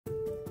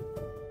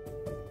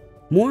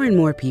More and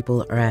more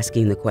people are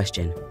asking the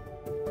question,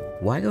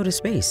 why go to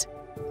space?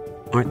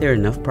 Aren't there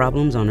enough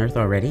problems on Earth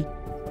already?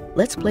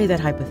 Let's play that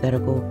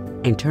hypothetical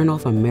and turn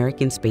off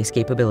American space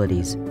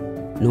capabilities.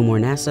 No more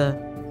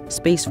NASA,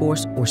 Space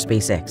Force, or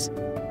SpaceX.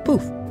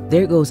 Poof,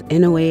 there goes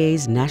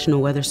NOAA's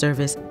National Weather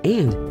Service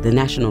and the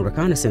National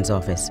Reconnaissance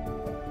Office.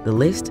 The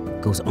list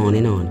goes on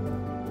and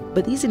on.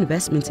 But these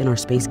investments in our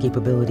space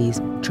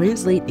capabilities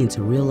translate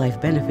into real-life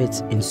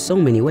benefits in so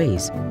many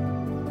ways,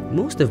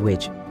 most of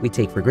which we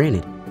take for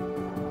granted.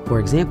 For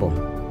example,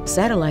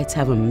 satellites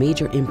have a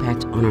major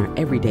impact on our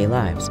everyday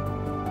lives.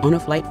 On a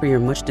flight for your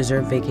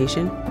much-deserved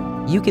vacation,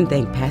 you can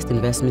thank past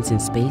investments in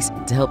space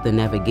to help the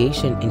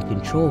navigation and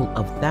control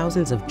of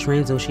thousands of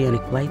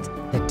transoceanic flights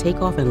that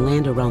take off and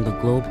land around the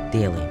globe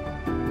daily.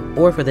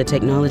 Or for the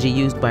technology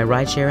used by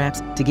rideshare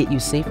apps to get you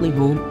safely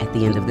home at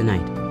the end of the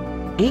night.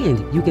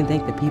 And you can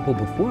thank the people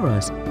before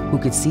us who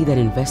could see that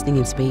investing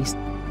in space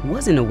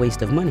wasn't a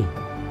waste of money.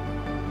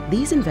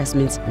 These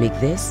investments make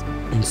this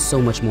and so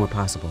much more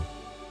possible.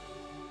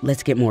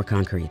 Let's get more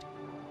concrete.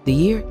 The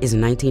year is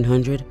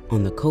 1900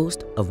 on the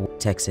coast of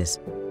Texas.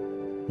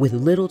 With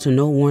little to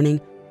no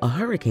warning, a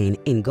hurricane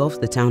engulfs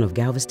the town of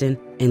Galveston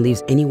and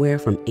leaves anywhere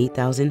from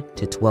 8,000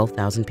 to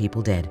 12,000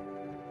 people dead.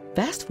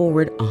 Fast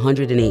forward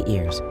 108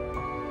 years.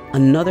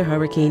 Another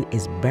hurricane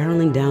is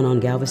barreling down on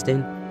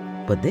Galveston,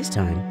 but this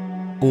time,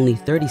 only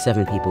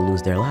 37 people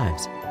lose their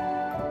lives.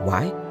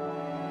 Why?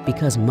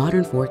 Because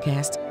modern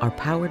forecasts are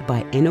powered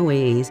by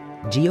NOAA's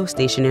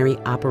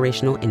Geostationary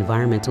Operational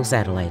Environmental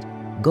Satellite,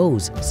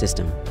 GOES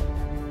system.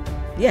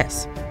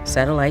 Yes,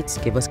 satellites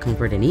give us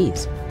comfort and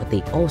ease, but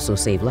they also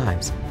save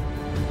lives.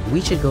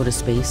 We should go to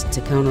space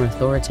to counter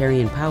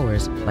authoritarian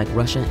powers like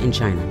Russia and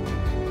China.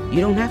 You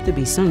don't have to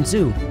be Sun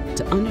Tzu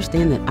to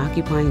understand that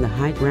occupying the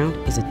high ground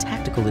is a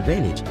tactical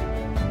advantage.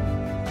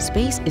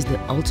 Space is the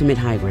ultimate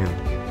high ground.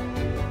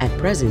 At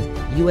present,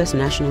 U.S.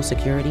 national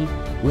security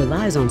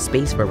relies on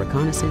space for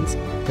reconnaissance,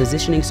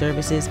 positioning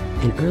services,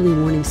 and early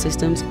warning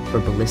systems for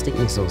ballistic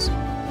missiles.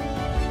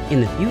 In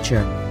the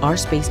future, our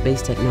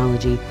space-based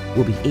technology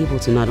will be able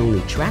to not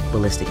only track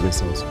ballistic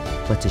missiles,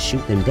 but to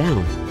shoot them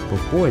down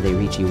before they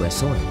reach U.S.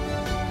 soil.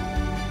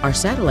 Our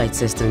satellite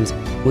systems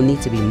will need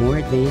to be more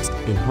advanced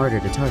and harder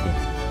to target.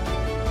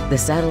 The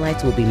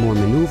satellites will be more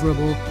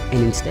maneuverable,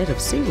 and instead of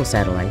single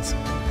satellites,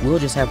 we'll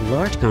just have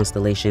large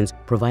constellations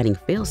providing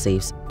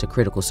fail-safes to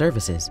critical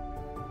services.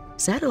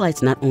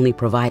 Satellites not only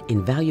provide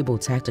invaluable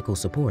tactical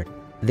support,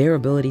 their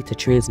ability to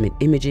transmit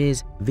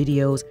images,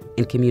 videos,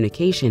 and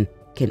communication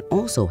can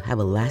also have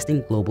a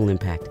lasting global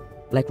impact,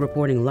 like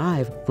reporting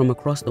live from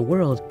across the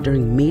world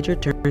during major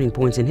turning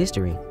points in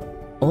history.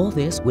 All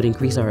this would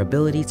increase our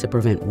ability to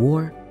prevent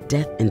war,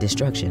 death, and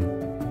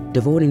destruction.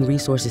 Devoting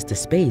resources to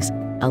space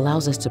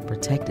allows us to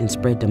protect and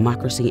spread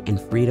democracy and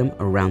freedom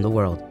around the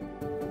world.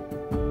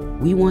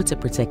 We want to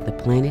protect the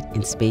planet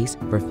and space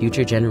for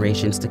future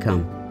generations to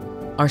come.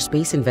 Our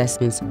space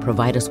investments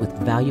provide us with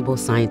valuable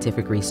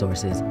scientific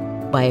resources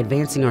by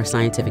advancing our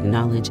scientific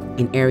knowledge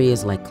in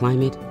areas like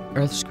climate,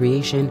 Earth's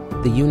creation,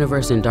 the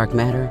universe and dark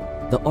matter,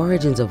 the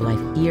origins of life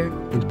here,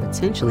 and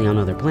potentially on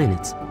other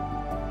planets.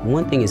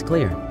 One thing is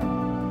clear,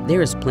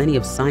 there is plenty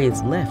of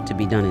science left to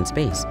be done in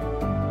space.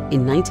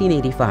 In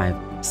 1985,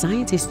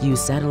 scientists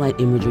used satellite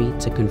imagery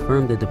to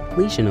confirm the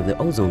depletion of the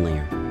ozone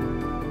layer.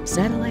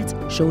 Satellites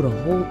showed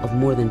a hole of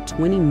more than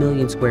 20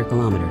 million square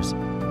kilometers.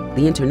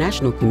 The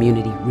international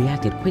community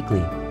reacted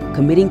quickly,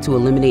 committing to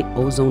eliminate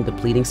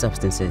ozone-depleting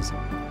substances.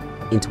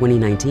 In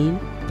 2019,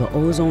 the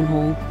ozone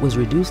hole was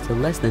reduced to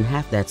less than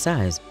half that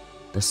size,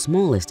 the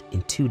smallest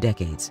in 2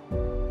 decades.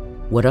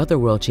 What other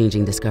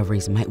world-changing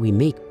discoveries might we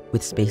make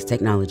with space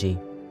technology?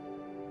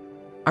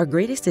 Our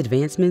greatest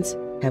advancements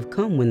have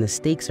come when the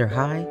stakes are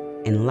high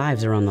and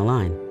lives are on the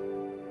line.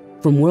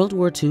 From World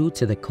War II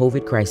to the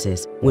COVID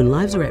crisis, when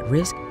lives are at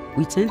risk,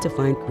 we tend to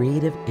find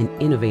creative and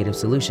innovative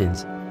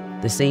solutions.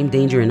 The same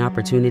danger and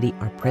opportunity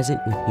are present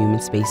with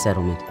human space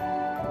settlement.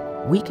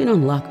 We can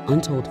unlock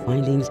untold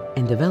findings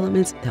and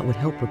developments that would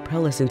help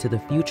propel us into the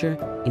future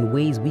in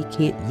ways we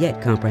can't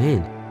yet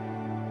comprehend.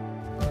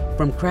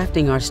 From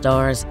crafting our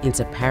stars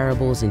into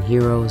parables and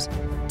heroes,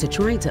 to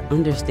trying to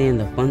understand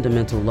the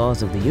fundamental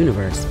laws of the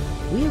universe,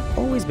 we have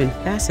always been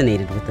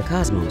fascinated with the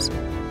cosmos.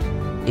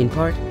 In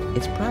part,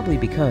 it's probably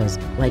because,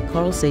 like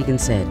Carl Sagan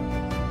said,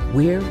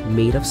 we're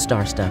made of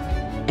star stuff,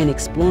 and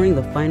exploring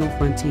the final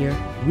frontier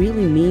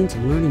really means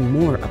learning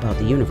more about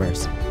the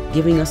universe,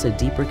 giving us a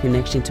deeper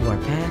connection to our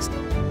past,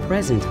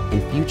 present,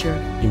 and future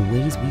in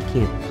ways we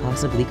can't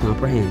possibly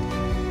comprehend.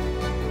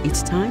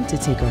 It's time to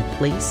take our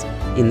place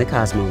in the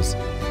cosmos.